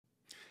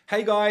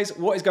Hey guys,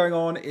 what is going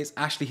on? It's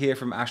Ashley here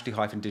from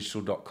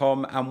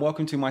ashley-digital.com and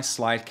welcome to my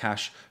Slide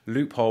Cash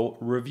Loophole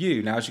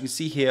review. Now, as you can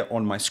see here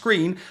on my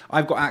screen,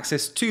 I've got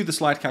access to the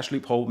Slide Cash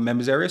Loophole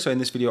members area. So in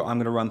this video, I'm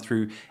going to run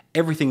through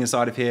everything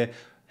inside of here,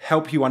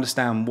 help you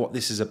understand what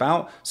this is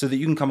about so that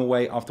you can come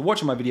away after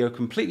watching my video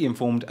completely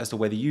informed as to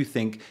whether you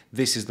think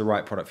this is the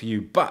right product for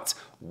you. But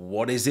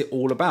what is it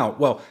all about?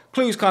 Well,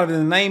 clue's kind of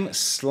in the name,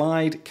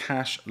 Slide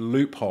Cash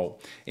Loophole.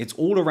 It's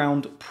all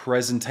around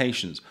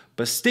presentations.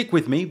 But stick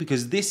with me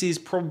because this is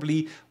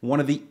probably one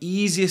of the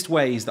easiest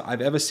ways that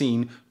I've ever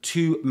seen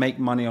to make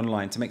money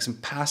online, to make some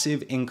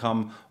passive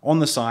income on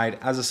the side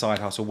as a side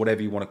hustle,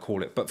 whatever you want to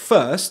call it. But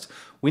first,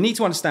 we need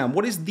to understand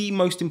what is the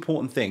most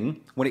important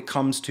thing when it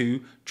comes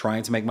to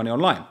trying to make money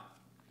online.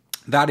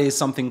 That is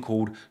something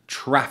called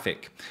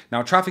traffic.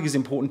 Now, traffic is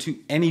important to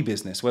any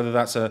business, whether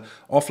that's an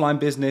offline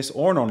business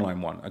or an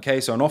online one.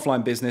 Okay, so an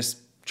offline business,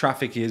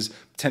 traffic is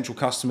potential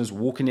customers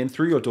walking in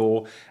through your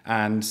door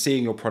and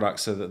seeing your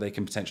product so that they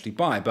can potentially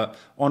buy. But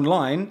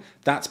online,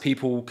 that's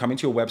people coming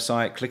to your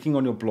website, clicking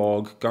on your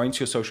blog, going to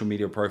your social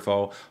media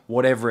profile,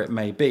 whatever it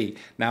may be.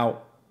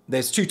 Now,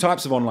 there's two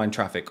types of online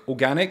traffic,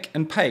 organic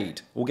and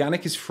paid.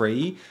 Organic is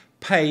free.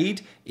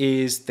 Paid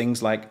is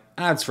things like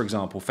ads, for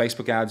example,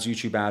 Facebook ads,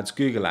 YouTube ads,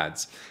 Google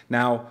ads.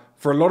 Now,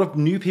 for a lot of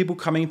new people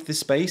coming into this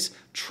space,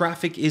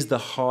 traffic is the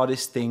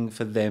hardest thing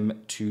for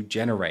them to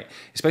generate,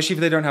 especially if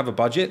they don't have a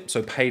budget.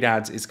 So paid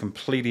ads is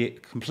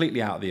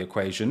completely out of the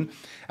equation.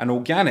 And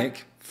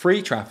organic,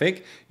 free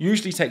traffic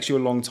usually takes you a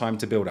long time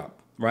to build up,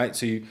 right?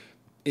 So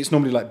it's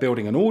normally like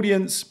building an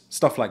audience,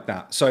 stuff like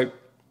that.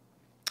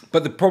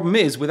 But the problem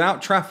is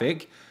without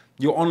traffic,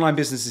 your online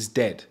business is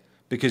dead,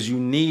 because you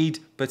need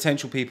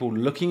potential people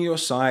looking at your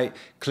site,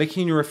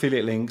 clicking your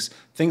affiliate links,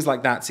 things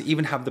like that to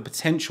even have the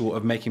potential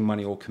of making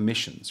money or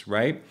commissions,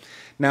 right?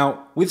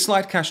 Now, with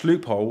Slide Cash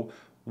Loophole,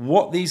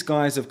 what these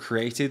guys have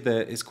created,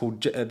 it's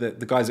called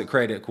the guys that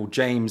created it are called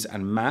James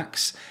and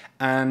Max,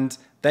 and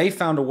they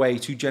found a way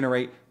to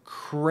generate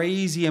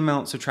crazy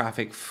amounts of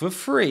traffic for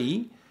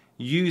free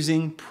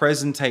using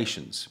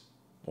presentations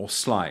or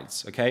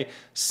slides, okay?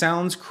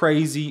 Sounds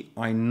crazy,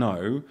 I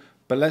know,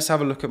 but let's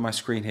have a look at my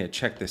screen here.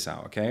 Check this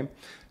out, okay?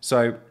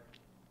 So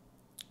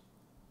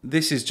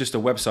this is just a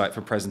website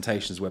for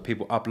presentations where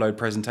people upload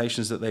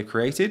presentations that they've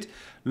created.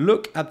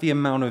 Look at the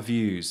amount of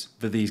views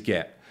that these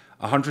get.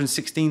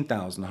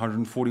 116,000,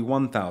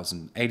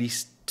 141,000,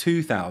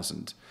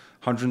 82,000,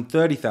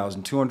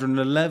 130,000,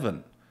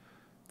 211,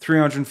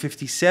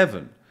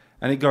 357.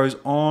 And it goes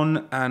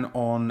on and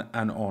on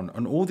and on.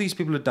 And all these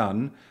people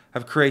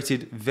have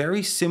created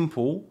very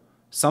simple.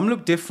 Some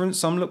look different,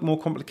 some look more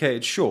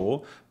complicated,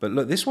 sure, but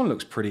look, this one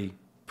looks pretty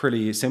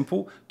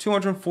simple,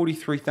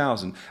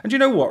 243,000. And you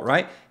know what,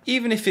 right?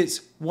 Even if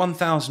it's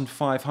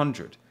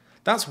 1,500,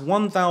 that's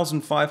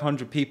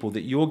 1,500 people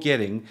that you're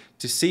getting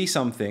to see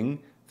something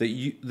that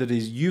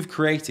you've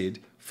created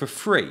for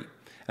free.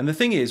 And the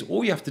thing is,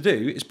 all you have to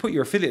do is put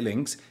your affiliate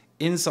links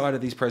inside of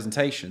these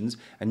presentations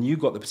and you've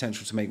got the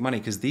potential to make money,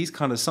 because these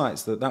kind of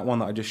sites, that one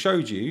that I just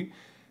showed you,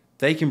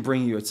 they can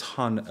bring you a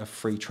ton of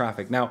free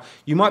traffic. Now,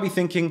 you might be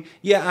thinking,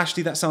 yeah,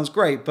 Ashley, that sounds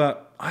great,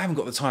 but I haven't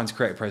got the time to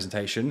create a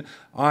presentation.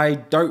 I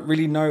don't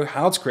really know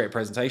how to create a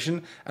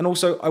presentation. And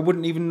also, I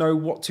wouldn't even know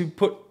what to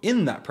put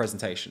in that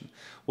presentation.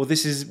 Well,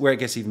 this is where it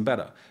gets even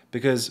better,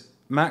 because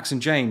Max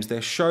and James, they'll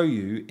show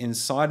you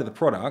inside of the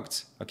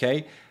product,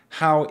 okay,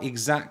 how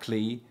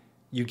exactly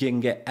you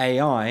can get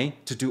AI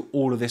to do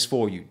all of this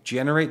for you.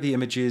 Generate the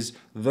images,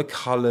 the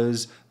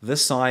colors, the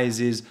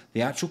sizes,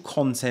 the actual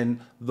content,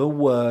 the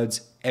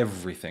words,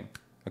 everything,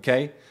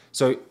 okay?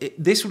 So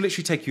this will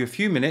literally take you a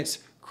few minutes,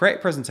 create a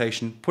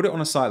presentation, put it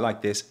on a site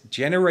like this,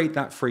 generate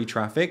that free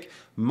traffic,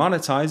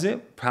 monetize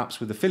it,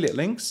 perhaps with affiliate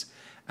links,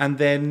 and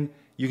then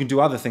you can do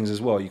other things as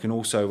well. You can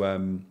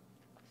also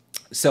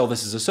sell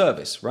this as a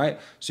service, right?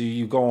 So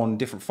you go on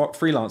different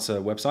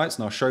freelancer websites,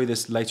 and I'll show you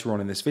this later on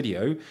in this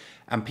video,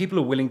 and people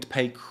are willing to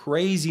pay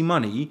crazy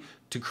money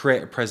to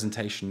create a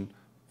presentation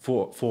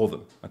for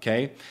them,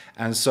 okay?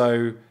 And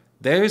so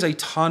there is a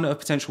ton of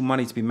potential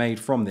money to be made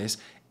from this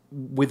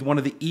with one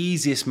of the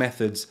easiest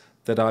methods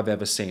that I've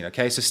ever seen,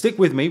 okay? So stick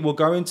with me, we'll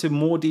go into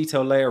more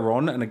detail later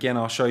on, and again,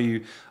 I'll show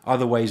you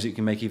other ways that you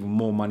can make even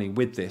more money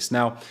with this.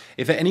 Now,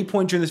 if at any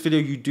point during this video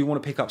you do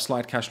want to pick up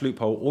Slide Cash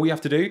Loophole, all you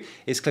have to do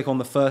is click on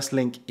the first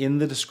link in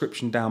the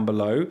description down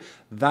below.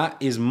 That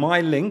is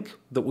my link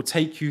that will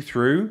take you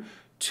through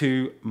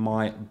to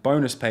my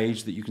bonus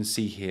page that you can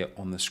see here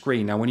on the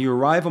screen. Now, when you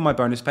arrive on my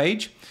bonus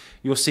page,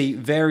 you'll see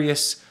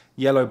various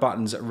yellow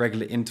buttons at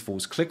regular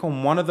intervals. Click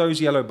on one of those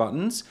yellow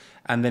buttons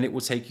and then it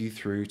will take you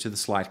through to the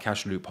Slide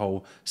Cash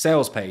Loophole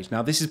sales page.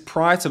 Now, this is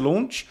prior to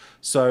launch,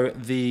 so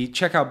the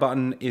checkout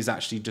button is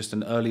actually just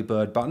an early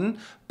bird button,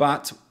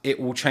 but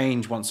it will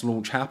change once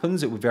launch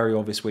happens. It will be very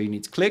obvious where you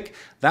need to click.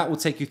 That will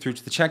take you through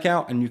to the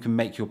checkout and you can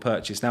make your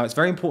purchase. Now, it's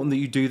very important that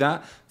you do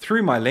that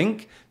through my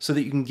link so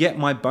that you can get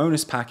my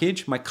bonus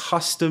package, my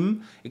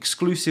custom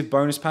exclusive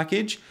bonus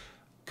package,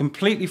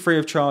 completely free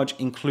of charge,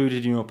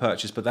 included in your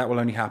purchase, but that will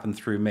only happen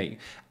through me.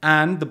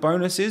 And the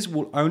bonuses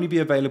will only be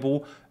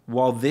available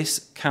while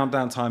this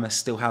countdown timer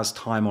still has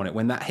time on it.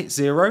 When that hits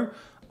 0,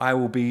 I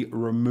will be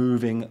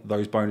removing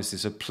those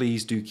bonuses. So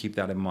please do keep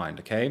that in mind,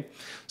 okay?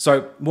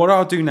 So what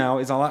I'll do now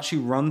is I'll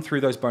actually run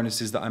through those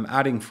bonuses that I'm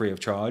adding free of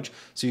charge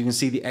so you can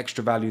see the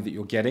extra value that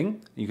you're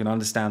getting. You can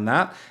understand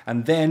that.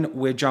 And then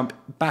we'll jump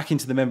back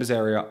into the members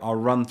area. I'll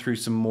run through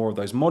some more of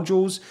those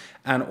modules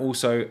and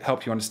also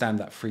help you understand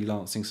that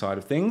freelancing side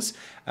of things.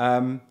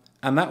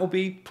 And that will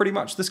be pretty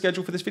much the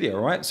schedule for this video,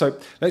 all right? So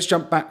let's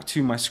jump back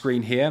to my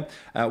screen here.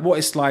 What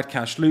is Slide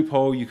Cash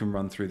Loophole? You can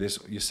run through this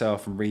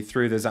yourself and read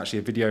through. There's actually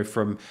a video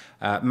from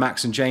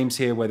Max and James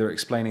here where they're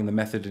explaining the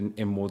method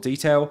in more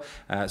detail.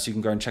 So you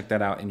can go and check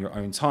that out in your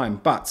own time.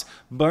 But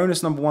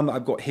bonus number 1 that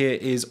I've got here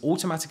is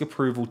automatic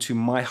approval to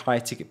my high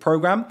ticket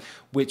program,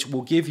 which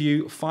will give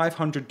you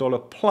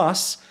 $500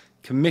 plus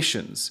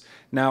commissions.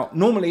 Now,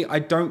 normally I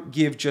don't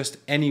give just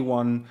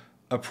anyone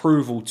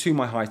approval to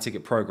my high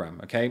ticket program,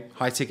 okay?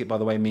 High ticket, by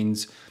the way,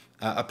 means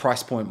a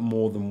price point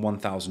more than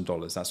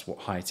 $1,000. That's what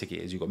high ticket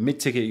is. You've got mid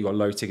ticket, you've got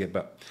low ticket,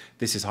 but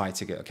this is high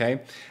ticket,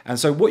 okay? And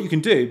so what you can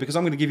do, because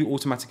I'm gonna give you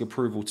automatic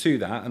approval to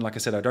that, and like I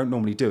said, I don't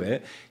normally do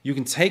it, you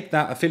can take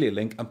that affiliate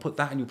link and put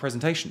that in your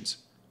presentations,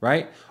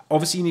 right?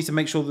 Obviously, you need to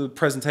make sure that the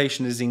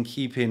presentation is in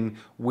keeping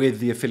with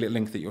the affiliate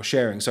link that you're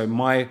sharing. So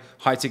my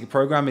high ticket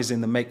program is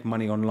in the Make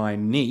Money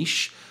Online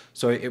niche.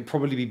 So it'd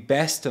probably be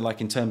best to,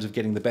 like, in terms of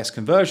getting the best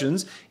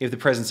conversions, if the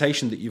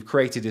presentation that you've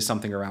created is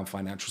something around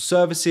financial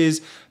services,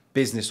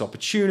 business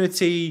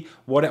opportunity,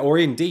 or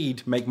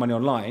indeed make money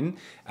online,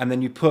 and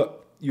then you put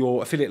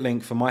your affiliate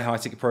link for my high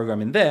ticket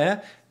program in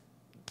there,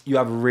 you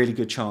have a really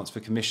good chance for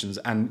commissions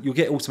and you'll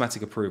get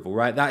automatic approval,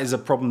 right? That is a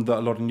problem that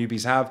a lot of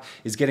newbies have,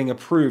 is getting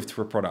approved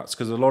for products,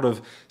 because a lot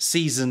of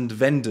seasoned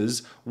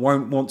vendors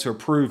won't want to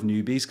approve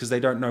newbies because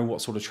they don't know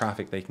what sort of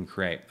traffic they can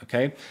create,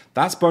 okay?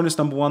 That's bonus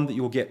number 1, that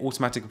you'll get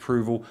automatic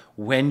approval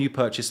when you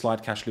purchase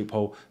Slide Cash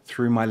Loophole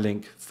through my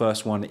link,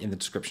 first one in the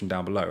description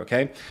down below,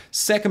 okay?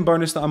 Second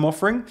bonus that I'm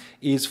offering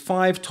is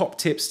 5 top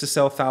tips to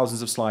sell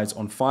thousands of slides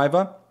on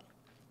Fiverr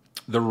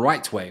the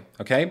right way,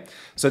 okay?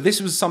 So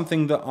this was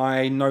something that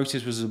I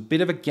noticed was a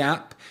bit of a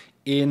gap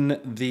in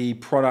the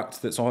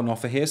product that's on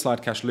offer here,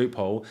 Slide Cash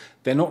Loophole.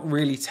 They're not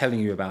really telling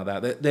you about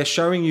that. They're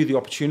showing you the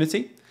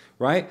opportunity,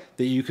 right?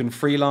 That you can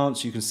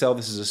freelance, you can sell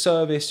this as a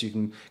service, you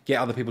can get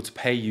other people to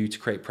pay you to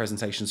create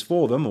presentations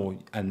for them,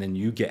 and then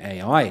you get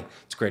AI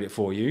to create it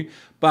for you.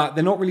 But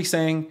they're not really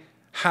saying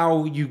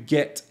how you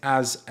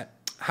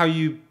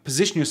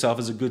position yourself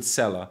as a good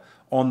seller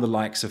on the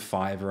likes of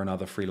Fiverr and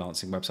other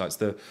freelancing websites.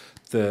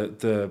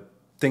 The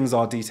things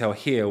I'll detail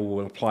here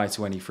will apply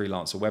to any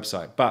freelancer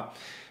website. But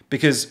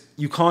because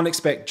you can't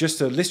expect just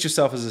to list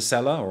yourself as a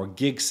seller or a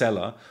gig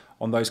seller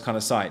on those kind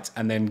of sites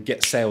and then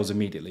get sales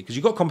immediately, because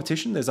you've got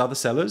competition, there's other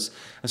sellers,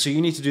 and so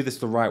you need to do this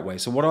the right way.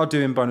 So what I'll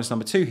do in bonus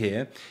number 2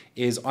 here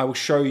is I will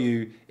show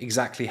you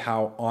exactly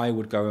how I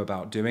would go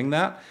about doing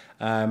that,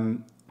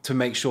 to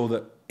make sure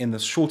that in the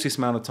shortest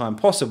amount of time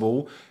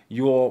possible,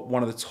 you're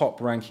one of the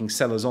top ranking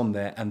sellers on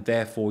there, and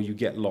therefore you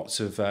get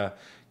lots of,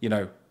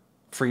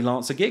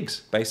 freelancer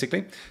gigs,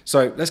 basically.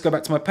 So let's go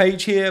back to my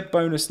page here.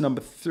 Bonus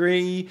number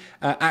 3,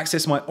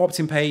 access my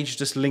opt-in page,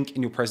 just link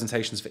in your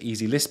presentations for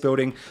easy list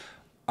building.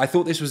 I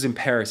thought this was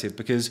imperative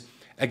because,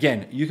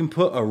 again, you can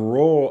put a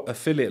raw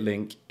affiliate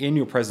link in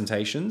your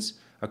presentations,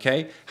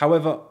 okay?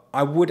 However,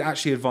 I would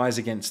actually advise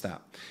against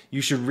that.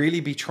 You should really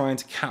be trying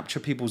to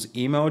capture people's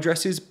email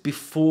addresses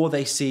before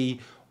they see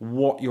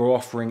what you're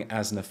offering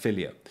as an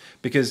affiliate.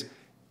 Because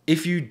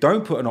if you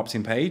don't put an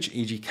opt-in page,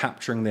 e.g.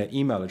 capturing their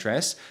email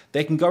address,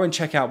 they can go and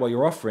check out what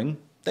you're offering.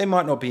 They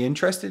might not be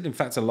interested. In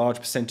fact, a large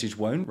percentage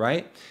won't,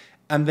 right?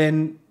 And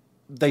then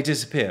they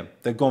disappear.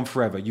 They're gone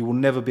forever. You will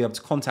never be able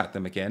to contact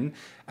them again.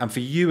 And for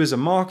you as a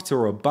marketer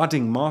or a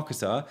budding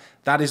marketer,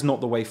 that is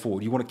not the way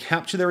forward. You want to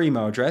capture their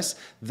email address,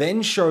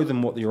 then show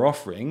them what you're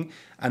offering.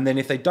 And then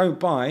if they don't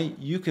buy,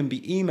 you can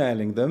be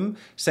emailing them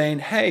saying,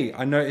 hey,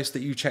 I noticed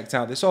that you checked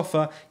out this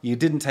offer. You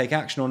didn't take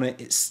action on it.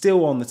 It's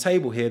still on the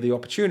table here, the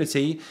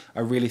opportunity. I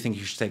really think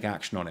you should take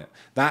action on it.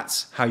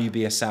 That's how you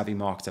be a savvy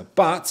marketer.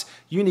 But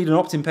you need an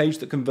opt-in page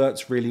that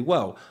converts really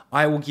well.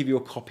 I will give you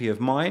a copy of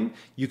mine.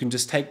 You can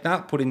just take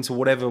that, put into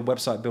whatever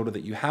website builder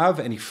that you have,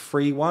 any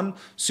free one,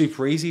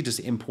 super easy, just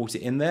import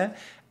it in there.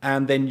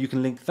 And then you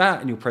can link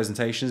that in your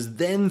presentations,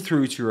 then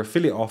through to your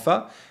affiliate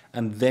offer,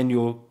 and then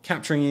you're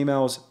capturing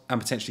emails and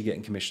potentially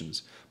getting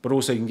commissions. But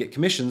also you can get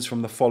commissions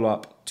from the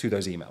follow-up to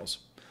those emails.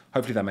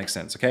 Hopefully that makes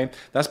sense, okay?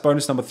 That's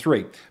bonus number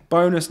 3.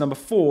 Bonus number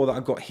 4 that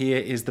I've got here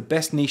is the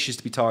best niches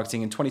to be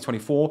targeting in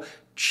 2024,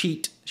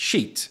 cheat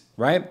sheet,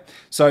 right?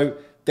 So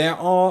there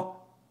are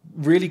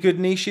really good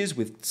niches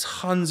with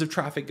tons of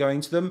traffic going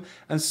to them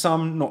and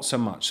some not so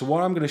much. So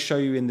what I'm going to show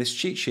you in this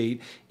cheat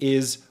sheet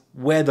is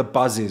where the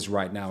buzz is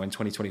right now in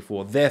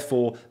 2024.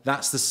 Therefore,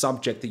 that's the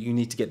subject that you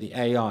need to get the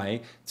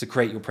AI to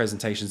create your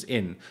presentations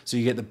in, so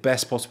you get the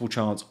best possible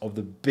chance of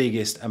the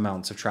biggest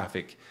amounts of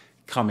traffic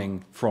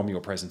coming from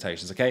your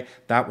presentations, okay?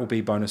 That will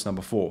be bonus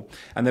number 4.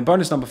 And then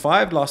bonus number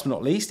 5, last but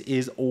not least,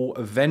 is all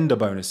vendor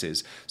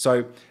bonuses.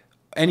 So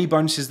Any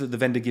bonuses that the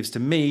vendor gives to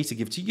me to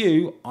give to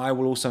you, I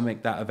will also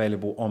make that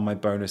available on my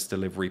bonus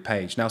delivery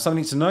page. Now,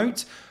 something to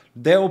note,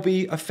 there will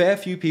be a fair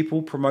few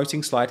people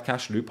promoting Slide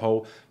Cash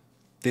Loophole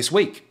this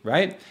week,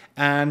 right?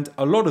 And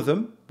a lot of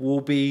them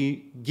will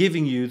be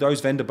giving you those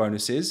vendor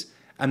bonuses,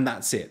 and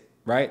that's it,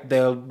 right?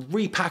 They'll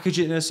repackage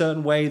it in a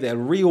certain way, they'll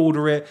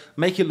reorder it,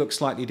 make it look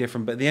slightly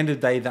different, but at the end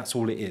of the day, that's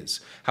all it is.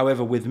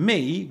 However, with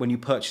me, when you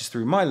purchase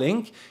through my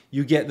link,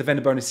 you get the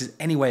vendor bonuses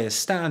anyway as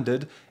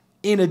standard,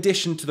 in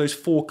addition to those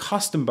 4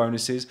 custom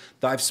bonuses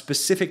that I've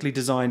specifically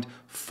designed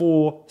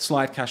for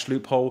Slide Cash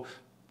Loophole,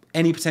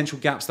 any potential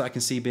gaps that I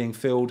can see being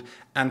filled,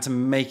 and to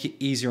make it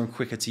easier and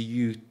quicker for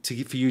you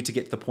to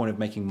get to the point of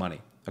making money.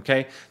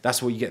 Okay,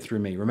 that's what you get through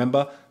me.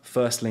 Remember,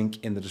 first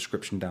link in the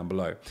description down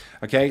below.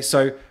 Okay,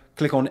 so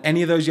click on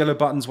any of those yellow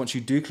buttons. Once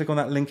you do click on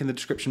that link in the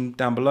description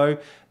down below,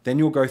 then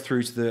you'll go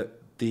through to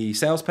the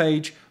sales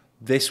page.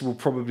 This will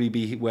probably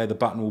be where the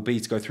button will be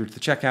to go through to the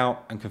checkout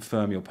and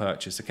confirm your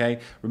purchase, okay?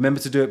 Remember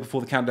to do it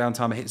before the countdown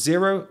timer hits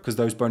 0, because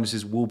those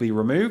bonuses will be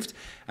removed.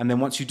 And then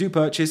once you do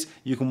purchase,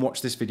 you can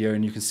watch this video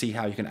and you can see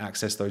how you can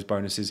access those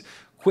bonuses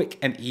quick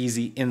and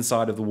easy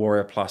inside of the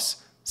Warrior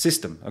Plus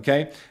system,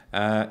 okay?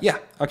 Yeah,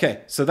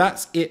 okay, so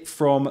that's it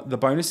from the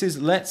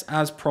bonuses. Let's,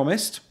 as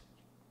promised,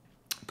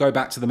 go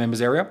back to the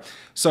members area.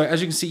 So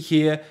as you can see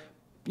here,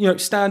 you know,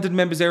 standard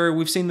members area,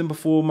 we've seen them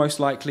before, most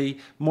likely.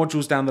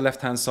 Modules down the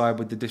left-hand side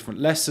with the different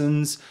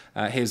lessons.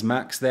 Here's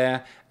Max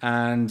there,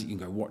 and you can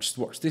go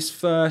watch this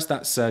first.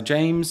 That's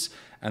James,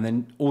 and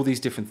then all these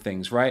different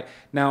things, right?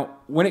 Now,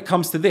 when it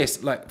comes to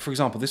this, like, for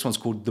example, this one's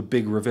called The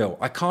Big Reveal.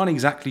 I can't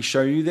exactly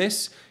show you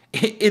this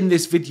in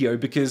this video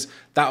because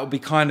that would be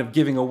kind of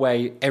giving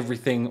away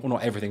everything, or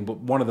not everything, but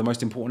one of the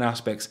most important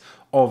aspects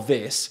of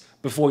this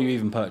before you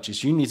even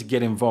purchase. You need to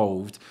get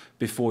involved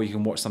before you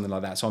can watch something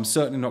like that. So I'm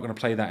certainly not going to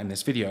play that in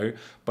this video,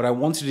 but I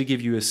wanted to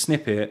give you a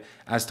snippet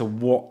as to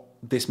what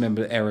this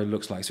member area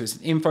looks like. So it's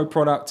an info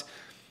product,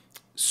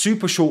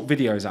 super short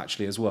videos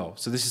actually as well.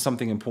 So this is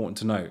something important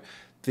to note.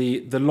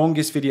 The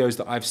longest videos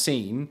that I've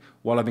seen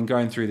while I've been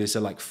going through this are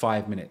like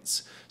 5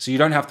 minutes. So you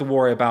don't have to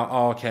worry about,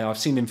 oh, okay, I've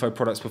seen info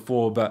products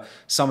before, but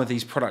some of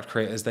these product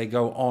creators, they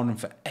go on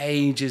for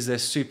ages. They're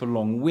super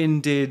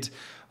long-winded.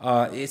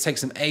 It takes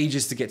them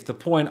ages to get to the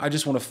point. I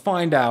just want to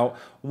find out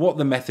what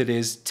the method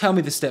is. Tell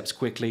me the steps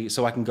quickly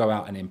so I can go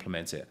out and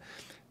implement it.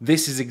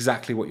 This is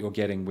exactly what you're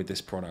getting with this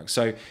product.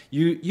 So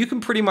you can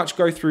pretty much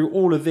go through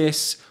all of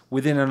this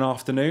within an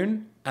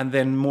afternoon, and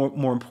then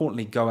more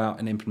importantly, go out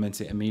and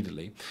implement it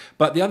immediately.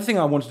 But the other thing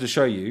I wanted to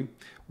show you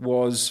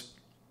was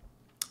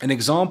an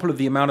example of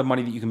the amount of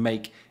money that you can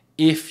make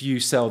if you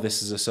sell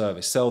this as a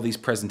service, sell these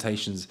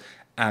presentations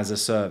as a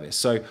service.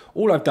 So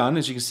all I've done,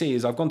 as you can see,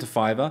 is I've gone to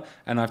Fiverr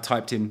and I've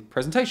typed in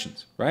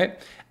presentations, right?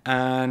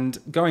 And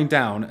going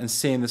down and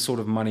seeing the sort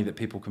of money that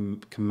people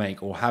can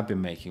make or have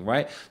been making,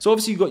 right? So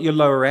obviously you've got your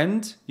lower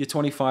end, your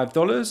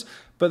 $25,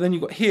 but then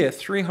you've got here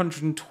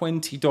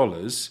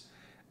 $320,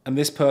 and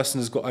this person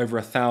has got over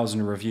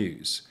 1,000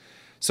 reviews.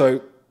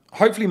 So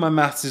hopefully my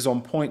maths is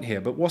on point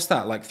here, but what's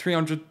that, like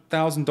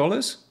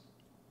 $300,000?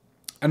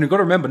 And you've got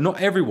to remember,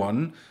 not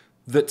everyone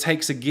that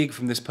takes a gig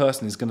from this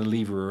person is going to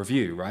leave a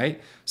review, right?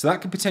 So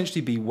that could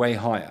potentially be way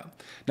higher.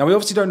 Now, we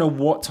obviously don't know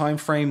what time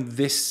frame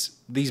these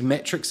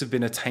metrics have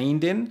been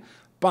attained in,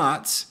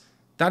 but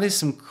that is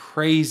some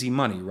crazy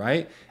money,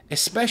 right?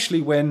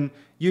 Especially when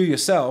you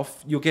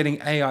yourself, you're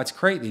getting AI to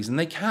create these, and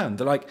they can.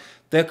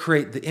 They'll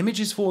create the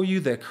images for you,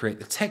 they'll create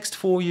the text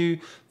for you,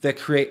 they'll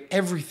create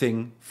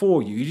everything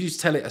for you. You just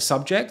tell it a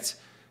subject,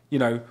 you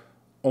know,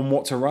 on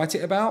what to write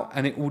it about,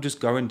 and it will just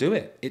go and do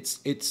it.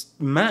 It's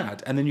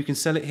mad. And then you can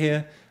sell it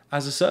here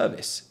as a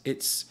service.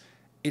 It's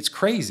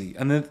crazy.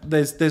 And then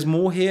there's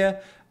more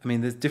here. I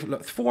mean, there's different,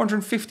 like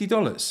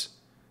 $450.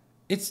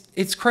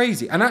 It's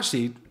crazy. And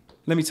actually,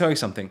 let me tell you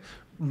something.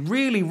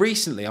 Really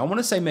recently, I want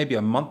to say maybe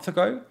a month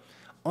ago,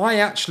 I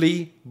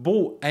actually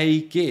bought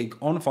a gig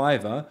on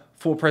Fiverr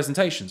for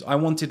presentations. I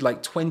wanted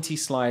like 20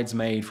 slides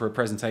made for a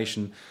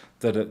presentation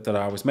that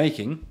I was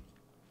making,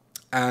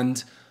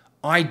 and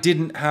I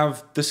didn't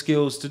have the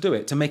skills to do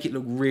it, to make it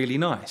look really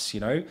nice,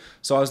 you know?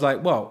 So I was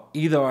like, well,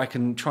 either I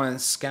can try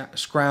and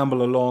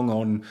scramble along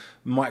on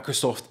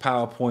Microsoft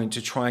PowerPoint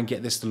to try and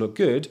get this to look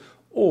good,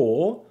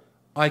 or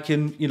I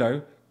can, you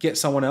know, get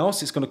someone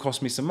else. It's going to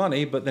cost me some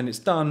money, but then it's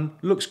done,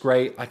 looks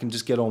great. I can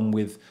just get on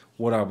with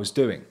what I was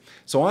doing.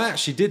 So I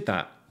actually did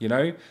that, you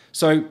know?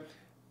 So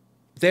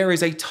there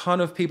is a ton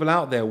of people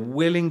out there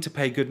willing to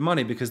pay good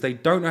money because they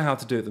don't know how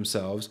to do it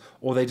themselves,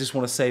 or they just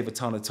want to save a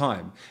ton of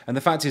time. And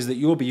the fact is that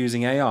you'll be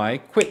using AI,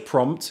 quick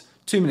prompt,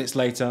 2 minutes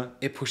later,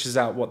 it pushes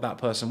out what that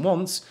person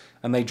wants,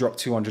 and they drop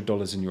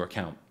 $200 in your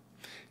account.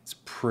 It's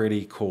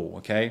pretty cool,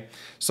 okay?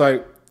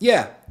 So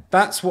yeah,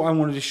 that's what I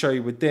wanted to show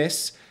you with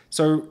this.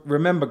 So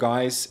remember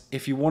guys,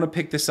 if you want to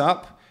pick this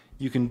up,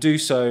 you can do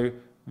so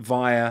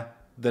via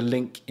the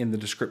link in the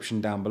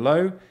description down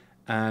below.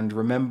 And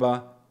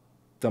remember,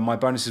 my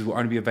bonuses will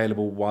only be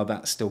available while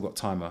that's still got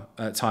time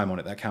on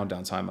it, that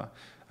countdown timer.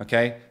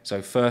 Okay,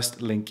 so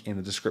first link in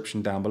the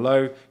description down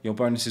below. Your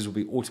bonuses will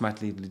be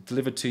automatically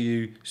delivered to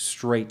you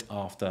straight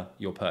after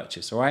your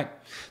purchase, all right?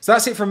 So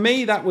that's it from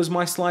me. That was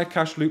my Slide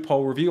Cash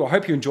Loophole review. I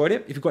hope you enjoyed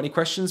it. If you've got any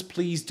questions,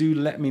 please do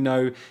let me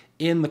know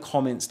in the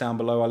comments down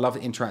below. I love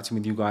interacting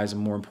with you guys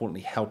and more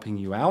importantly, helping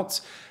you out.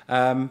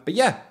 But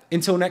yeah,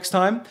 until next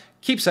time,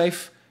 keep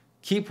safe,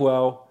 keep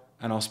well,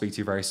 and I'll speak to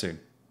you very soon.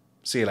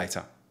 See you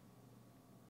later.